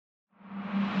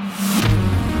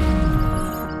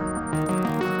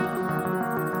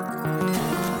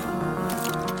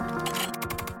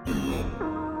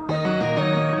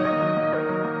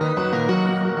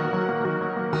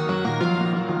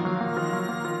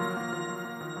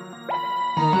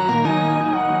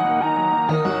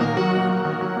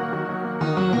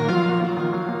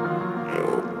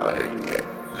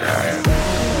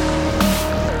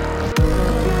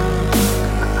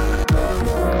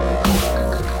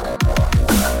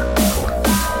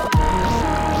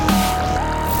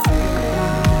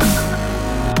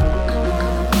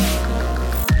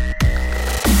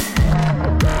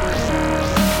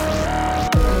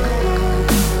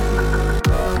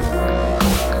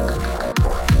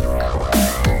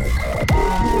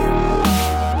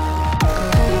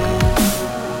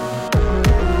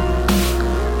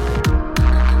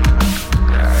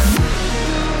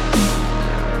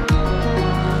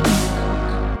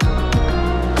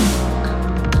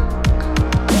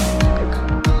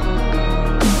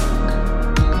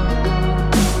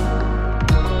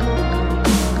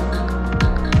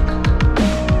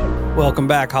Welcome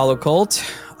back, Hollow Cult.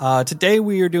 Today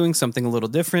we are doing something a little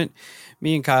different.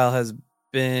 Me and Kyle have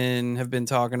been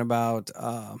talking about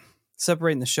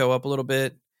separating the show up a little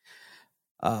bit,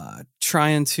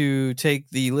 trying to take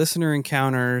the listener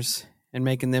encounters and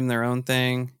making them their own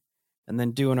thing, and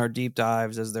then doing our deep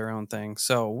dives as their own thing.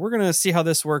 So we're going to see how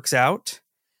this works out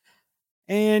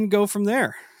and go from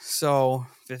there. So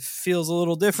if it feels a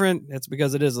little different, it's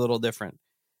because it is a little different.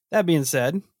 That being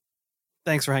said,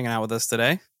 thanks for hanging out with us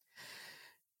today.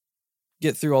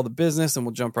 Get through all the business and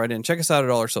we'll jump right in. Check us out at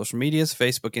all our social medias: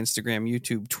 Facebook, Instagram,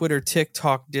 YouTube, Twitter,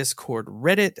 TikTok, Discord,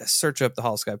 Reddit. Search up the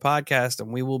Hollow Sky Podcast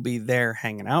and we will be there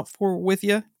hanging out with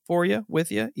you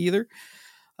either.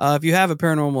 If you have a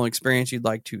paranormal experience you'd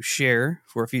like to share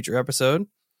for a future episode,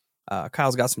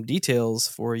 Kyle's got some details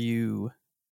for you.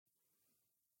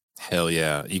 Hell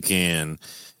yeah. You can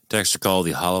text or call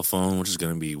the holophone, which is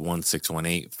going to be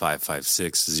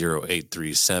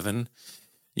 1-618-556-0837.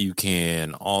 You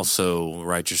can also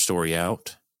write your story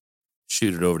out,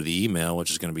 shoot it over to the email,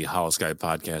 which is going to be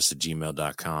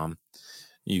hollowskypodcast@gmail.com.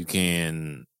 You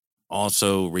can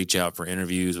also reach out for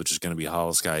interviews, which is going to be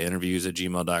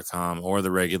hollowskyinterviews@gmail.com, or the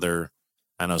regular.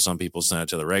 I know some people send it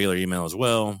to the regular email as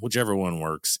well. Whichever one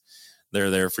works, they're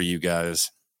there for you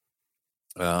guys.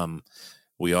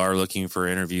 We are looking for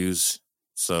interviews,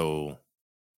 so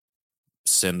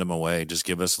send them away. Just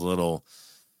give us a little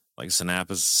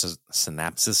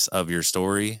synopsis of your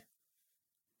story.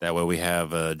 That way we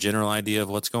have a general idea of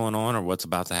what's going on or what's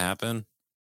about to happen,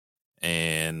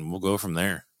 and we'll go from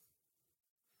there.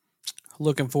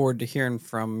 Looking forward to hearing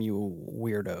from you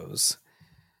weirdos.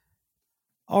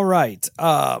 All right.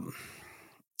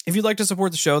 If you'd like to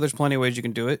support the show, there's plenty of ways you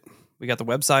can do it. We got the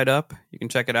website up. You can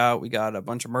check it out. We got a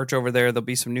bunch of merch over there. There'll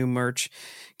be some new merch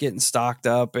getting stocked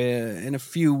up in a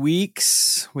few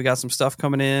weeks. We got some stuff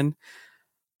coming in.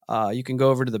 You can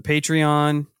go over to the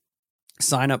Patreon,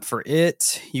 sign up for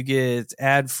it. You get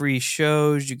ad-free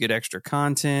shows. You get extra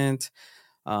content.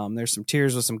 There's some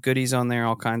tiers with some goodies on there,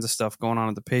 all kinds of stuff going on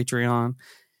at the Patreon.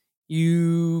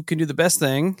 You can do the best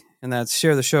thing, and that's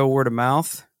share the show word of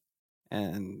mouth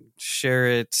and share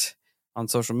it on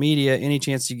social media. Any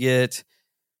chance you get,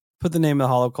 put the name of the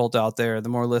Hollow Cult out there. The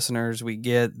more listeners we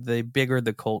get, the bigger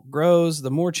the cult grows,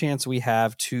 the more chance we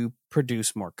have to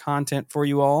produce more content for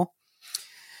you all.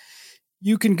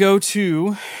 You can go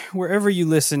to wherever you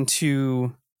listen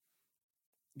to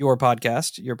your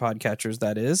podcast, your podcatchers,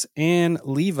 that is, and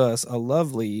leave us a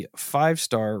lovely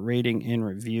 5-star rating and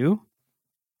review.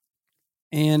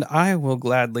 And I will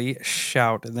gladly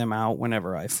shout them out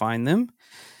whenever I find them.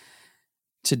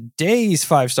 Today's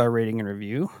 5-star rating and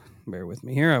review, bear with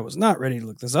me here, I was not ready to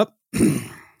look this up.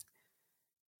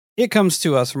 It comes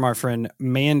to us from our friend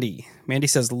Mandy. Mandy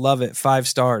says, "Love it, 5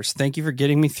 stars. Thank you for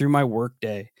getting me through my work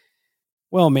day."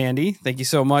 Well, Mandy, thank you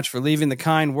so much for leaving the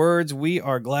kind words. We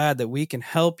are glad that we can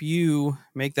help you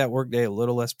make that workday a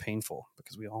little less painful,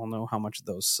 because we all know how much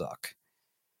those suck.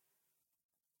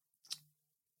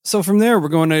 So from there, we're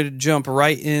going to jump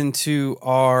right into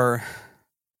our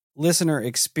listener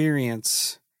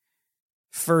experience,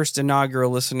 first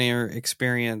inaugural listener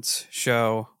experience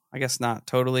show. I guess not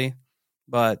totally,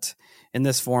 but in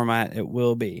this format, it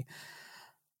will be.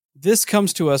 This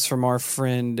comes to us from our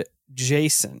friend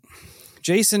Jason.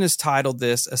 Jason has titled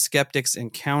this "A Skeptic's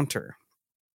Encounter."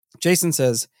 Jason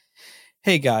says,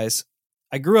 "Hey guys,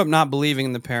 I grew up not believing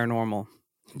in the paranormal.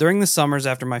 During the summers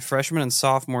after my freshman and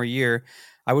sophomore year,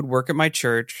 I would work at my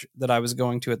church that I was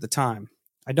going to at the time.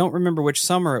 I don't remember which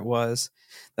summer it was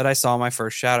that I saw my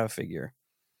first shadow figure.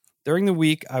 During the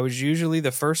week, I was usually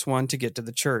the first one to get to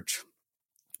the church.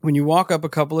 When you walk up a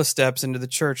couple of steps into the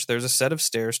church, there's a set of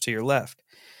stairs to your left.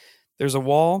 There's a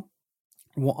wall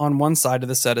on one side of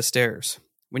the set of stairs.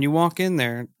 When you walk in,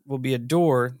 there will be a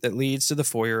door that leads to the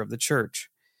foyer of the church.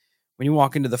 When you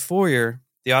walk into the foyer,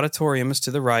 the auditorium is to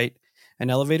the right, an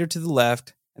elevator to the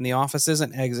left, and the offices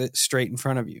and exit straight in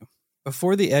front of you.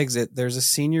 Before the exit, there's a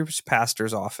senior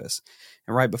pastor's office,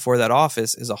 and right before that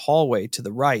office is a hallway to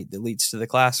the right that leads to the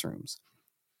classrooms.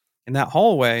 In that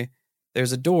hallway,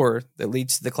 there's a door that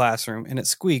leads to the classroom, and it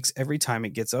squeaks every time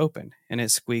it gets open, and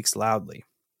it squeaks loudly.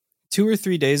 2 or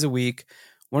 3 days a week,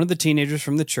 one of the teenagers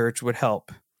from the church would help.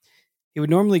 He would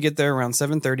normally get there around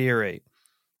 7:30 or 8.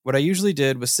 What I usually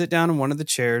did was sit down in one of the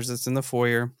chairs that's in the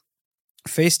foyer,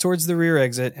 face towards the rear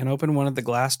exit, and open one of the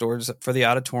glass doors for the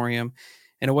auditorium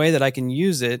in a way that I can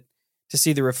use it to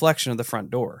see the reflection of the front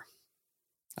door.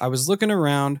 I was looking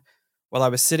around while I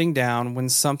was sitting down when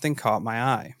something caught my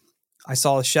eye. I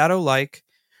saw a shadow-like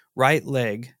right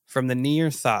leg from the knee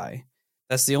or thigh.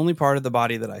 That's the only part of the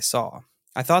body that I saw.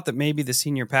 I thought that maybe the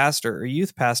senior pastor or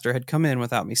youth pastor had come in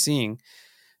without me seeing,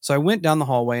 So I went down the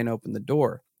hallway and opened the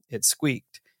door. It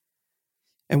squeaked.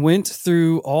 And went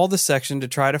through all the section to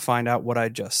try to find out what I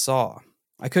just saw.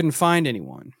 I couldn't find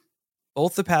anyone.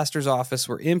 Both the pastor's office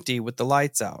were empty with the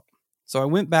lights out. So I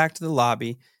went back to the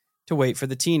lobby to wait for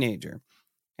the teenager,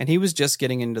 and he was just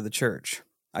getting into the church.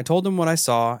 I told him what I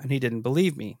saw, and he didn't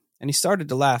believe me, and he started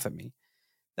to laugh at me.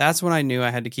 That's when I knew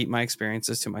I had to keep my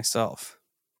experiences to myself.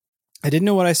 I didn't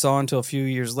know what I saw until a few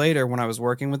years later when I was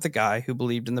working with a guy who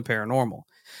believed in the paranormal.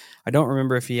 I don't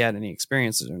remember if he had any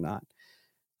experiences or not.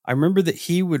 I remember that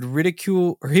he would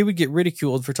get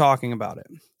ridiculed for talking about it.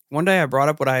 One day I brought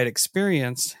up what I had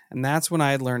experienced, and that's when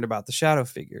I had learned about the shadow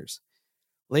figures.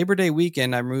 Labor Day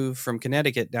weekend, I moved from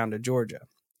Connecticut down to Georgia.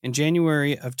 In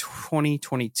January of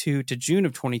 2022 to June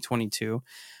of 2022,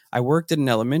 I worked at an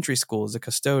elementary school as a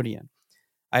custodian.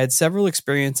 I had several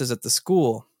experiences at the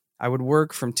school. I would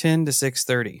work from 10 to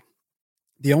 6:30.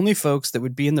 The only folks that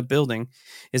would be in the building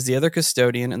is the other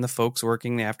custodian and the folks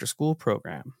working the after-school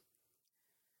program.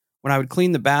 When I would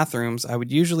clean the bathrooms, I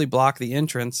would usually block the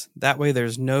entrance. That way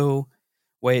there's no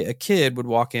way a kid would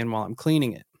walk in while I'm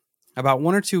cleaning it. About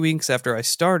 1 or 2 weeks after I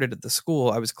started at the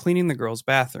school, I was cleaning the girls'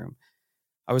 bathroom.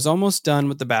 I was almost done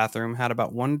with the bathroom, had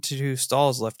about 1 to 2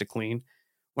 stalls left to clean,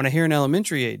 when I hear an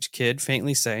elementary-age kid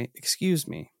faintly say, "Excuse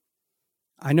me."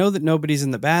 I know that nobody's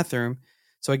in the bathroom,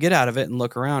 so I get out of it and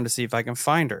look around to see if I can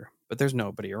find her, but there's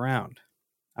nobody around.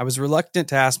 I was reluctant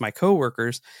to ask my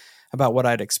coworkers about what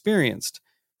I'd experienced.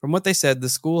 From what they said, the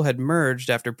school had merged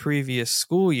after previous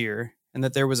school year and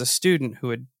that there was a student who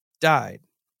had died.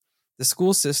 The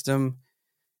school system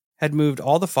had moved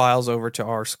all the files over to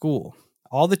our school.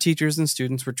 All the teachers and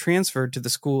students were transferred to the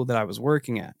school that I was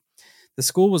working at. The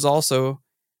school was also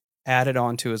added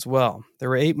onto as well. There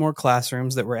were 8 more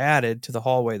classrooms that were added to the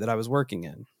hallway that I was working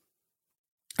in.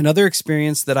 Another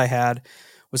experience that I had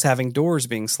was having doors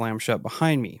being slammed shut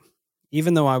behind me,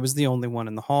 even though I was the only one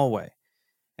in the hallway,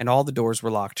 and all the doors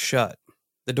were locked shut.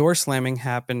 The door slamming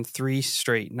happened 3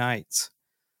 straight nights.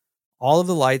 All of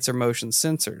the lights are motion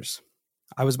sensors.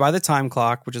 I was by the time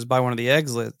clock, which is by one of the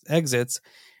exits,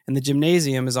 and the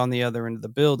gymnasium is on the other end of the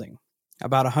building,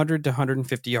 about 100 to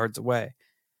 150 yards away.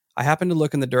 I happened to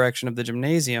look in the direction of the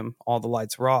gymnasium. All the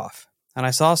lights were off, and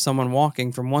I saw someone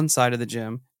walking from one side of the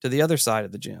gym to the other side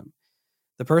of the gym.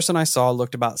 The person I saw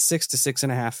looked about 6 to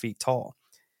 6.5 feet tall.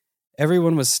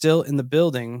 Everyone was still in the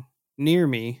building near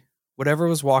me. Whatever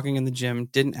was walking in the gym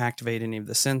didn't activate any of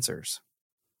the sensors,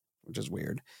 which is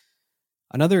weird.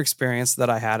 Another experience that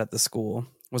I had at the school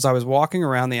was I was walking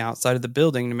around the outside of the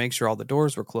building to make sure all the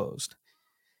doors were closed,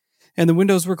 and the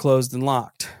windows were closed and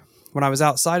locked. When I was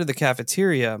outside of the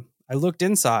cafeteria, I looked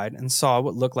inside and saw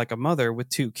what looked like a mother with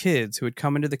 2 kids who had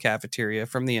come into the cafeteria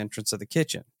from the entrance of the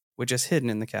kitchen, which is hidden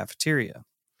in the cafeteria.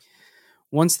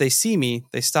 Once they see me,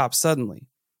 they stop suddenly.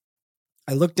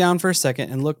 I looked down for a second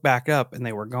and looked back up, and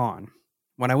they were gone.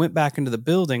 When I went back into the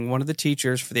building, one of the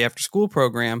teachers for the after-school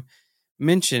program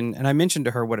mentioned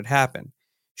to her what had happened.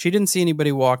 She didn't see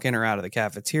anybody walk in or out of the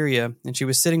cafeteria, and she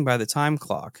was sitting by the time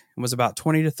clock and was about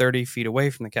 20 to 30 feet away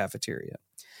from the cafeteria.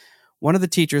 One of the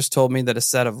teachers told me that a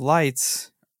set of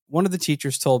lights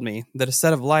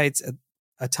at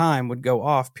a time would go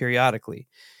off periodically.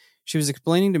 She was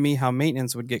explaining to me how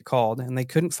maintenance would get called, and they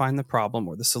couldn't find the problem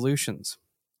or the solutions.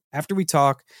 After we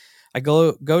talk, I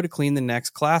go to clean the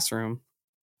next classroom.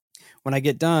 When I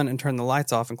get done and turn the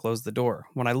lights off and close the door,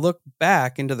 when I look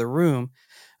back into the room,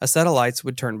 a set of lights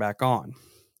would turn back on.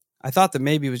 I thought that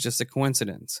maybe it was just a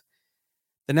coincidence.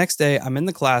 The next day, I'm in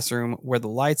the classroom where the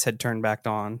lights had turned back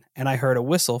on, and I heard a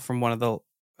whistle and one of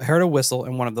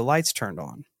the lights turned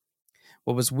on.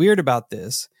 What was weird about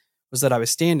this was that I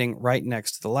was standing right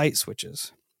next to the light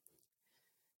switches.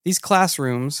 These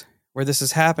classrooms where this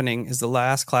is happening is the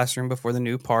last classroom before the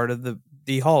new part of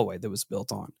the hallway that was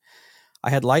built on.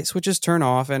 I had light switches turn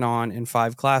off and on in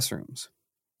 5 classrooms.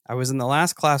 I was in the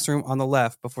last classroom on the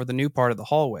left before the new part of the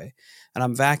hallway, and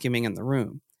I'm vacuuming in the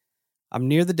room. I'm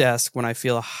near the desk when I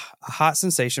feel a hot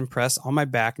sensation press on my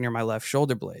back near my left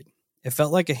shoulder blade. It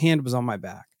felt like a hand was on my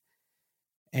back,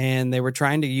 and they were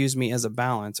trying to use me as a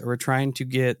balance or were trying to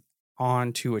get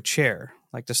onto a chair,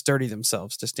 like to sturdy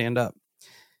themselves to stand up.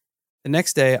 The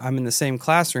next day, I'm in the same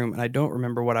classroom, and I don't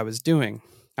remember what I was doing.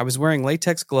 I was wearing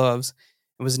latex gloves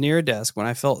and was near a desk when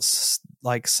I felt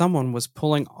like someone was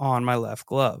pulling on my left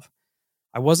glove.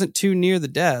 I wasn't too near the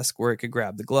desk where it could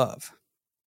grab the glove.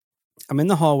 I'm in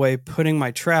the hallway putting my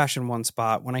trash in one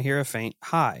spot when I hear a faint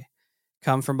 "hi"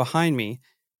 come from behind me,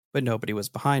 but nobody was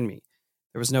behind me.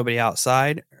 There was nobody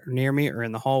outside, or near me, or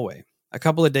in the hallway. A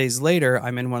couple of days later,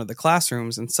 I'm in one of the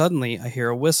classrooms, and suddenly I hear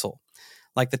a whistle,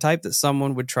 like the type that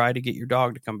someone would try to get your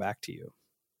dog to come back to you.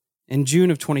 In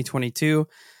June of 2022,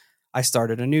 I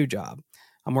started a new job.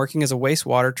 I'm working as a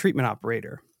wastewater treatment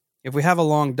operator. If we have a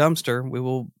long dumpster, we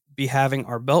will be having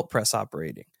our belt press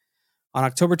operating. On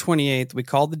October 28th, we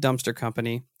called the dumpster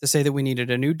company to say that we needed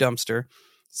a new dumpster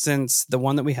since the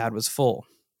one that we had was full.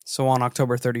 So on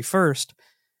October 31st,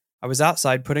 I was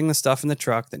outside putting the stuff in the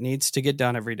truck that needs to get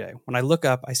done every day. When I look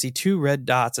up, I see 2 red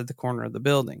dots at the corner of the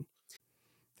building.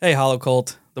 Hey, Hollow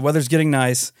Cult, the weather's getting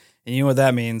nice, and you know what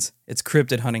that means. It's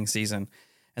cryptid hunting season.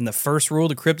 And the first rule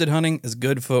to cryptid hunting is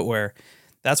good footwear.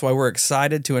 That's why we're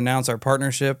excited to announce our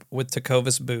partnership with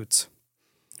Tecovas Boots.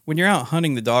 When you're out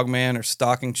hunting the dogman or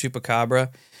stalking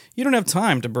chupacabra, you don't have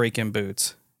time to break in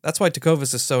boots. That's why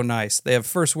Tecovas is so nice. They have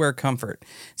first wear comfort.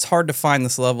 It's hard to find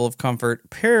this level of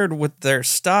comfort paired with their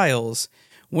styles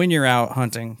when you're out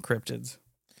hunting cryptids.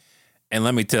 And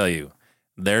let me tell you,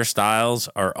 their styles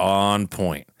are on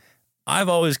point. I've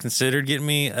always considered getting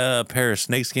me a pair of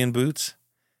snakeskin boots,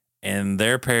 and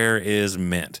their pair is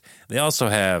mint. They also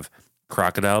have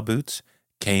crocodile boots,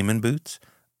 caiman boots,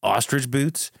 ostrich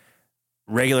boots,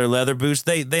 regular leather boots.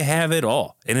 They have it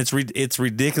all, and it's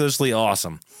ridiculously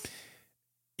awesome.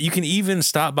 You can even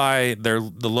stop by the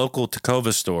local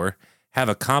Tecovas store, have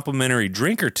a complimentary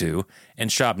drink or two,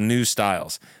 and shop new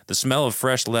styles. The smell of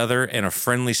fresh leather and a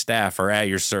friendly staff are at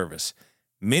your service.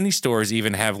 Many stores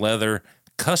even have leather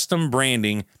custom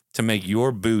branding to make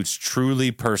your boots truly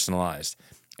personalized.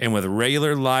 And with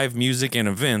regular live music and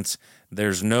events,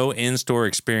 there's no in-store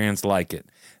experience like it.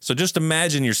 So just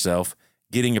imagine yourself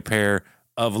getting a pair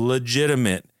of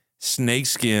legitimate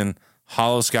snakeskin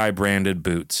Hollow Sky branded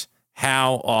boots.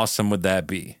 How awesome would that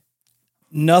be?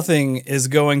 Nothing is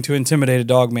going to intimidate a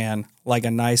dogman like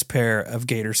a nice pair of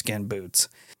gator skin boots.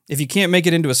 If you can't make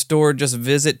it into a store, just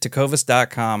visit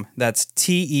tecovas.com. That's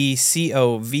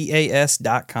TECOVAS.com.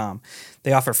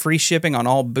 They offer free shipping on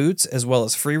all boots as well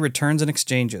as free returns and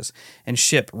exchanges and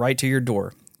ship right to your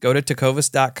door. Go to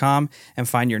tecovas.com and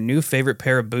find your new favorite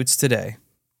pair of boots today.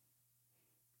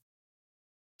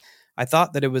 I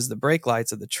thought that it was the brake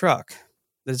lights of the truck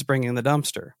that is bringing the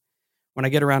dumpster. When I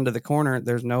get around to the corner,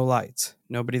 there's no lights.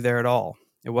 Nobody there at all.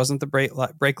 It wasn't the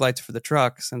brake lights for the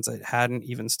truck since it hadn't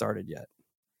even started yet.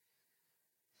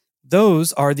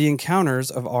 Those are the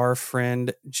encounters of our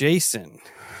friend Jason.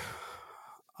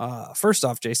 First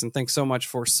off, Jason, thanks so much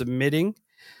for submitting.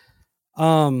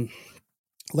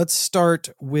 Let's start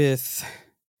with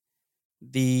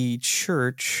the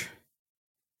church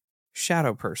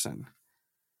shadow person.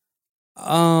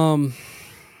 I'm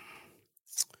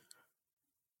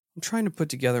trying to put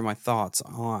together my thoughts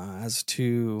as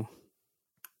to,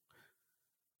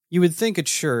 you would think a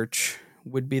church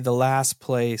would be the last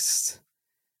place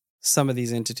some of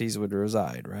these entities would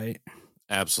reside, right?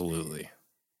 Absolutely.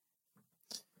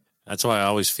 That's why I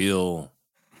always feel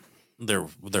they're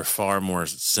far more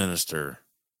sinister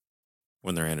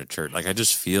when they're in a church. Like, I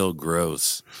just feel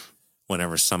gross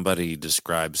whenever somebody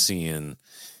describes seeing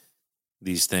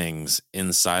these things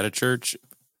inside a church.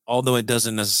 Although it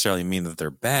doesn't necessarily mean that they're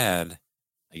bad,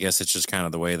 I guess it's just kind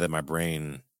of the way that my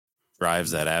brain drives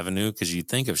that avenue, because you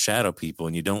think of shadow people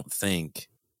and you don't think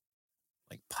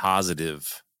like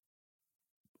positive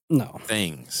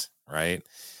things, right?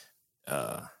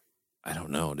 I don't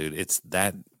know, dude. It's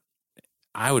that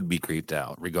I would be creeped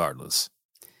out regardless.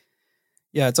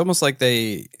 Yeah, it's almost like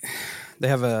they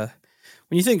have a,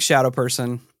 when you think shadow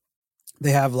person,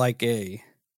 they have like a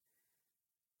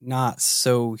not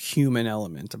so human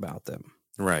element about them.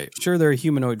 Right. Sure, they're a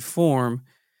humanoid form,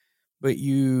 but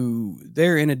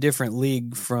they're in a different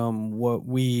league from what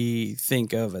we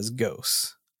think of as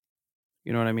ghosts.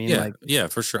 You know what I mean? Yeah, yeah,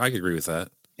 for sure. I could agree with that.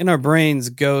 In our brains,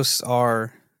 ghosts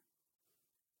are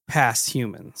past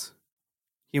humans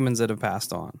that have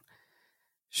passed on.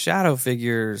 Shadow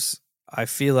figures, I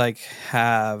feel like,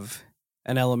 have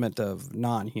an element of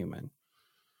non-human.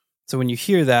 So when you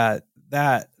hear that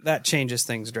changes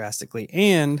things drastically.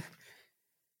 And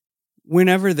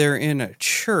whenever they're in a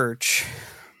church,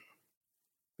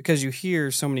 because you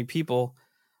hear so many people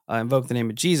invoke the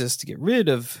name of Jesus to get rid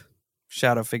of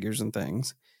shadow figures and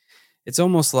things, it's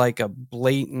almost like a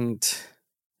blatant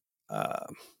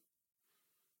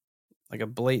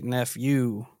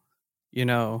FU, you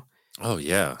know. Oh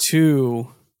yeah.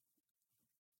 To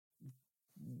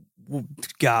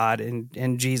God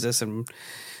and Jesus and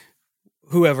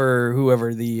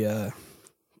whoever the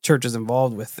church is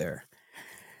involved with there.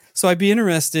 So I'd be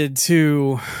interested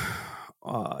to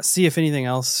see if anything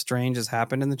else strange has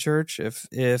happened in the church, if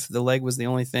the leg was the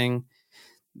only thing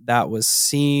that was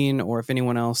seen, or if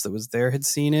anyone else that was there had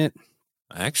seen it.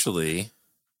 Actually,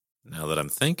 now that I'm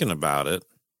thinking about it,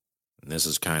 and this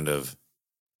is kind of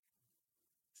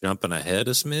jumping ahead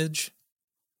a smidge,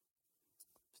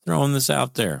 throwing this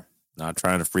out there. Not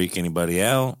trying to freak anybody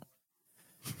out.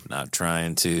 Not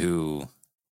trying to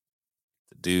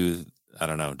do, I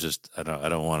don't know, just I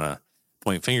don't want to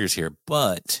point fingers here,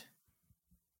 but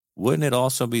wouldn't it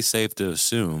also be safe to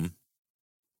assume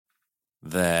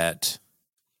that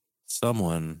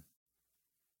someone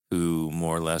who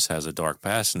more or less has a dark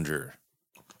passenger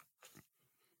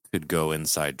could go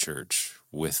inside church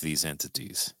with these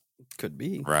entities? Could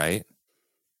be. Right?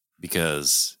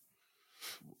 Because,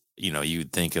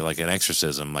 you'd think of like an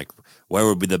exorcism, like where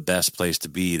would be the best place to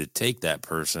be to take that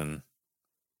person,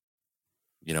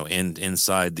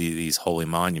 inside these holy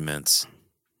monuments.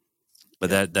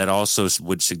 But that also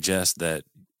would suggest that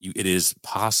it is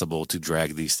possible to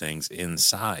drag these things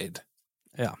inside.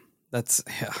 Yeah,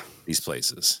 these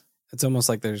places. It's almost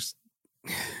like there's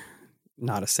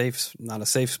not a safe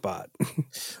spot.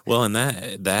 Well, and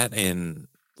that and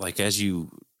like as you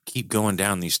keep going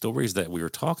down these stories that we were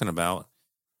talking about,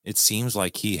 it seems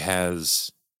like he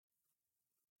has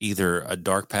either a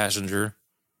dark passenger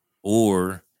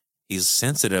or he's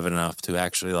sensitive enough to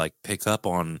actually like pick up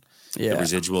on the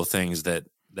residual things that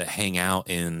hang out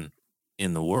in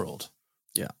the world.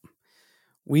 Yeah.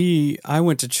 I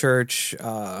went to church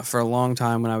for a long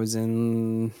time when I was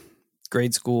in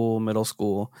grade school, middle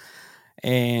school,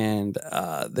 and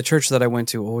the church that I went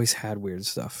to always had weird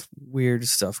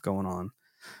stuff going on.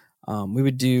 We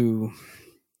would do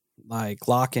like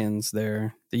lock-ins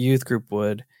there, the youth group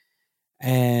would,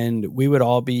 and we would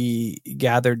all be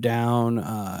gathered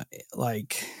down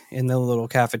like in the little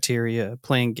cafeteria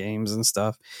playing games and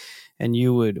stuff, and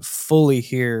you would fully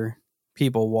hear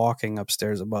people walking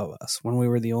upstairs above us when we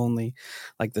were the only,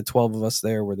 like the 12 of us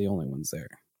there were the only ones there.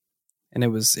 And it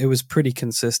was pretty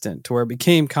consistent to where it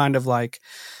became kind of like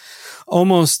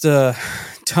almost a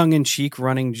tongue-in-cheek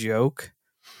running joke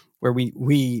where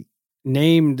we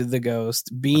named the ghost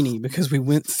Beanie because we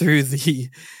went through this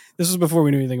was before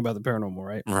we knew anything about the paranormal,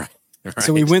 right? Right.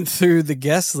 So we went through the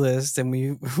guest list and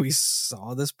we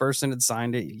saw this person had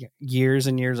signed it years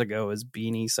and years ago as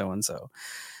Beanie so-and-so.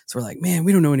 So we're like, man,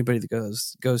 we don't know anybody that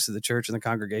goes to the church in the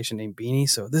congregation named Beanie.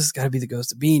 So this has got to be the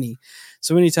ghost of Beanie.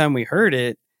 So anytime we heard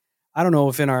it, I don't know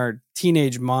if in our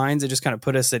teenage minds, it just kind of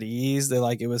put us at ease. That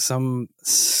like it was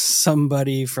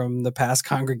somebody from the past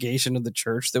congregation of the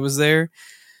church that was there,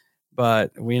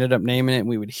 but we ended up naming it and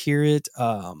we would hear it.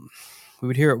 We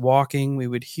would hear it walking. We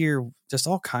would hear just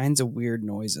all kinds of weird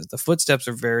noises. The footsteps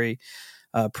are very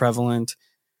prevalent.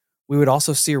 We would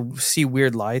also see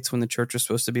weird lights when the church was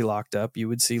supposed to be locked up. You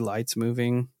would see lights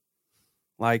moving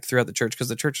like throughout the church because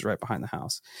the church is right behind the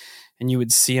house, and you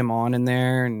would see them on in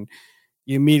there, and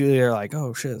you immediately are like,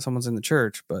 oh shit, someone's in the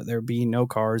church, but there'd be no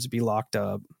cars, it'd be locked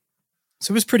up.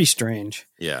 So it was pretty strange.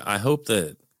 Yeah. I hope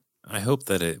that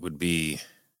it would be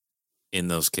in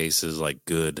those cases like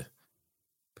good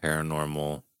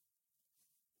paranormal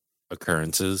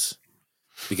occurrences,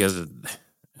 because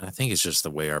I think it's just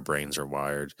the way our brains are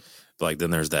wired. Like then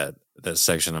there's that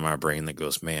section of my brain that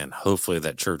goes, man, hopefully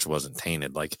that church wasn't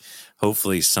tainted. Like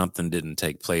hopefully something didn't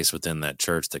take place within that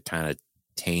church that kind of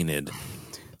tainted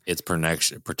its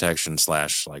protection /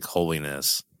 like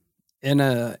holiness. In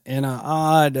a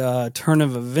odd turn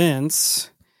of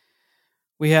events,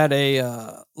 we had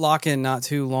a lock-in not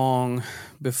too long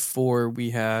before we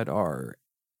had our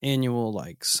annual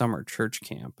like summer church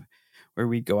camp, where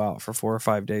we'd go out for 4 or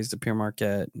 5 days to Pier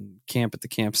Marquette and camp at the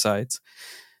campsites.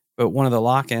 But one of the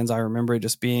lock-ins, I remember it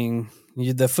just being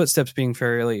the footsteps being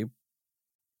fairly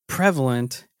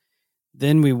prevalent.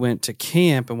 Then we went to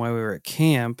camp, and while we were at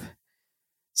camp,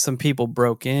 some people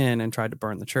broke in and tried to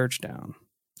burn the church down.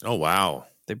 Oh, wow.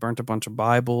 They burnt a bunch of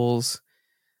Bibles,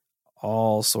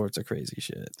 all sorts of crazy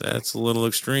shit. That's a little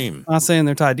extreme. I'm not saying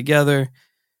they're tied together,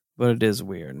 but it is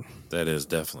weird. That is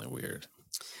definitely weird.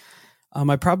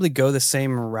 I probably go the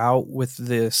same route with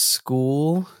the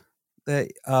school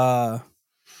that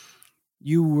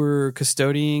you were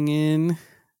custodying in.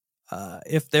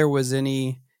 If there was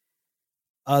any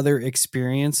other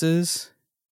experiences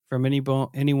from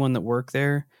anyone that worked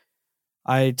there,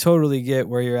 I totally get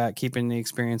where you're at keeping the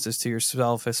experiences to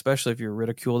yourself, especially if you're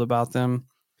ridiculed about them.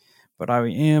 But I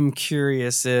am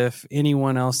curious if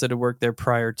anyone else that had worked there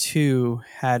prior to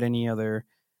had any other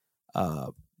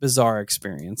bizarre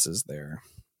experiences there.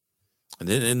 And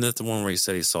then isn't that the one where he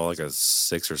said he saw like a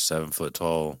 6 or 7 foot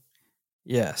tall?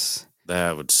 Yes.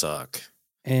 That would suck.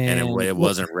 And it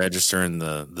wasn't registering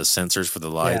the sensors for the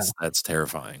lights. Yeah. That's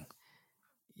terrifying.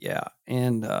 Yeah.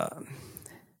 And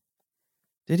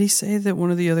did he say that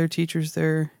one of the other teachers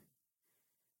there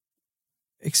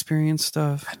experienced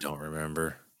stuff? I don't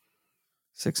remember.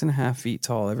 6.5 feet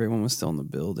tall. Everyone was still in the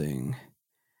building.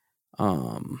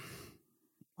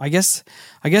 I I guess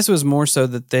it was more so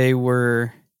that they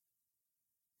were.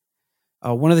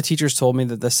 One of the teachers told me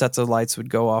that the sets of lights would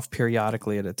go off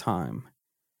periodically at a time.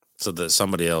 So that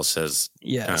somebody else has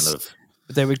Yes. kind of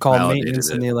But they would call validated maintenance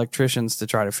and it. the electricians to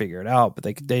try to figure it out,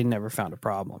 but they never found a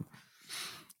problem.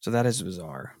 So that is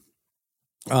bizarre.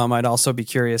 I'd also be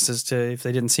curious as to if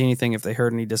they didn't see anything, if they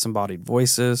heard any disembodied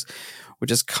voices,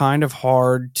 which is kind of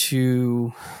hard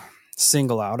to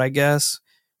single out, I guess,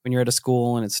 when you're at a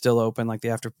school and it's still open, like the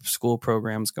after school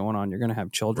programs going on, you're going to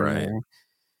have children Right. there.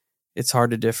 It's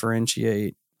hard to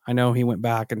differentiate. I know he went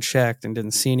back and checked and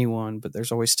didn't see anyone, but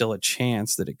there's always still a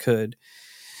chance that it could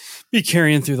be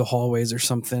carrying through the hallways or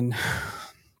something.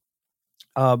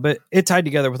 But it tied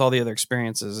together with all the other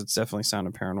experiences. It's definitely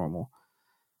sounded paranormal.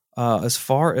 As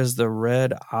far as the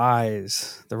red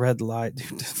eyes, the red light,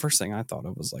 dude, the first thing I thought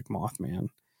of was like Mothman.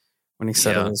 When he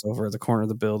said it was over at the corner of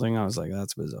the building, I was like,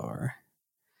 that's bizarre.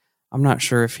 I'm not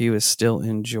sure if he was still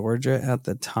in Georgia at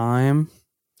the time.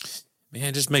 Man,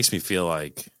 it just makes me feel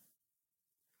like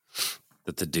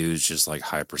that the dude's just like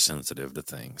hypersensitive to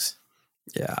things.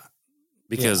 Yeah.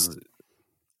 Because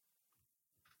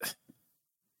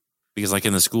like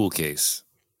in the school case,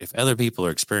 if other people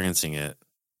are experiencing it,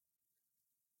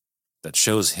 that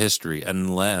shows history,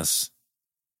 unless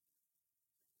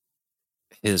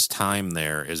his time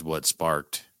there is what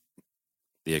sparked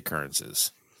the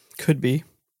occurrences. Could be.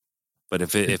 But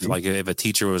if a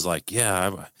teacher was like,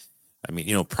 yeah, I mean,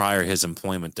 you know, prior his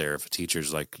employment there, if a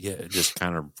teacher's like, yeah, just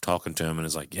kind of talking to him and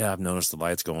is like, yeah, I've noticed the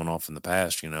lights going off in the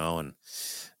past, you know, and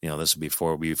you know, this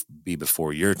would be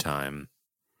before your time.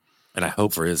 And I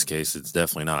hope for his case, it's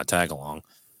definitely not a tag along.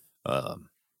 But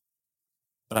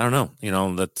I don't know, you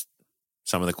know, that's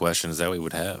some of the questions that we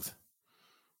would have.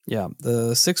 Yeah.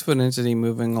 The 6-foot entity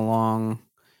moving along,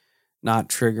 not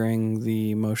triggering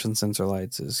the motion sensor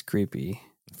lights is creepy.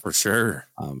 For sure.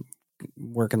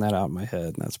 Working that out in my head,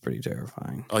 and that's pretty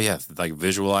terrifying. Oh, yeah. Like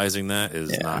visualizing that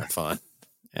is not fun.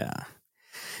 Yeah.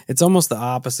 It's almost the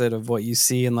opposite of what you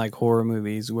see in like horror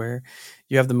movies where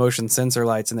you have the motion sensor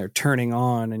lights and they're turning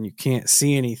on and you can't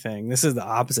see anything. This is the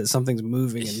opposite. Something's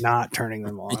moving and not turning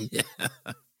them on. Yeah.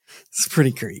 It's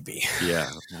pretty creepy. Yeah,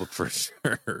 well, for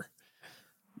sure.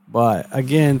 But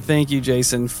again, thank you,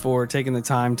 Jason, for taking the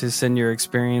time to send your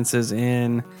experiences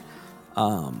in.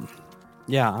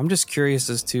 Yeah, I'm just curious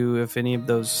as to if any of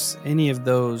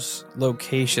those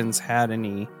locations had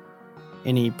any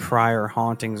prior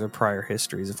hauntings or prior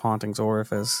histories of hauntings, or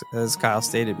if, as Kyle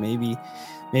stated, maybe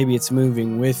it's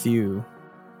moving with you.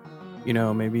 You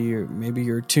know, maybe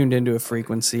you're tuned into a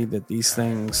frequency that these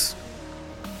things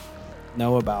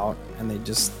know about, and they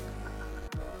just,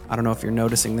 I don't know if you're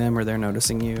noticing them or they're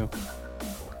noticing you.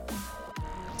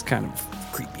 It's kind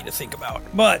of creepy to think about.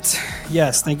 But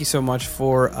yes, thank you so much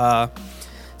for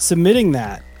submitting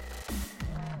that.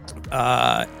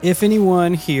 If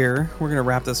anyone here, we're going to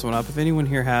wrap this one up. If anyone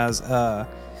here has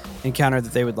encounter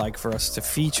that they would like for us to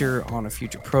feature on a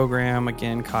future program,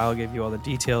 again, Kyle gave you all the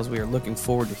details. We are looking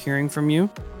forward to hearing from you.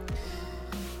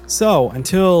 So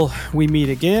until we meet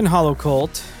again, Hollow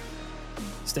Cult,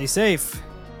 stay safe,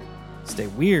 stay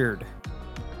weird,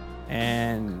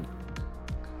 and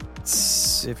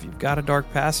if you've got a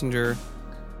dark passenger,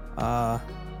 I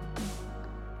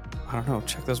don't know,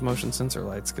 check those motion sensor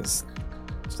lights, because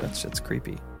that shit's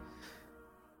creepy.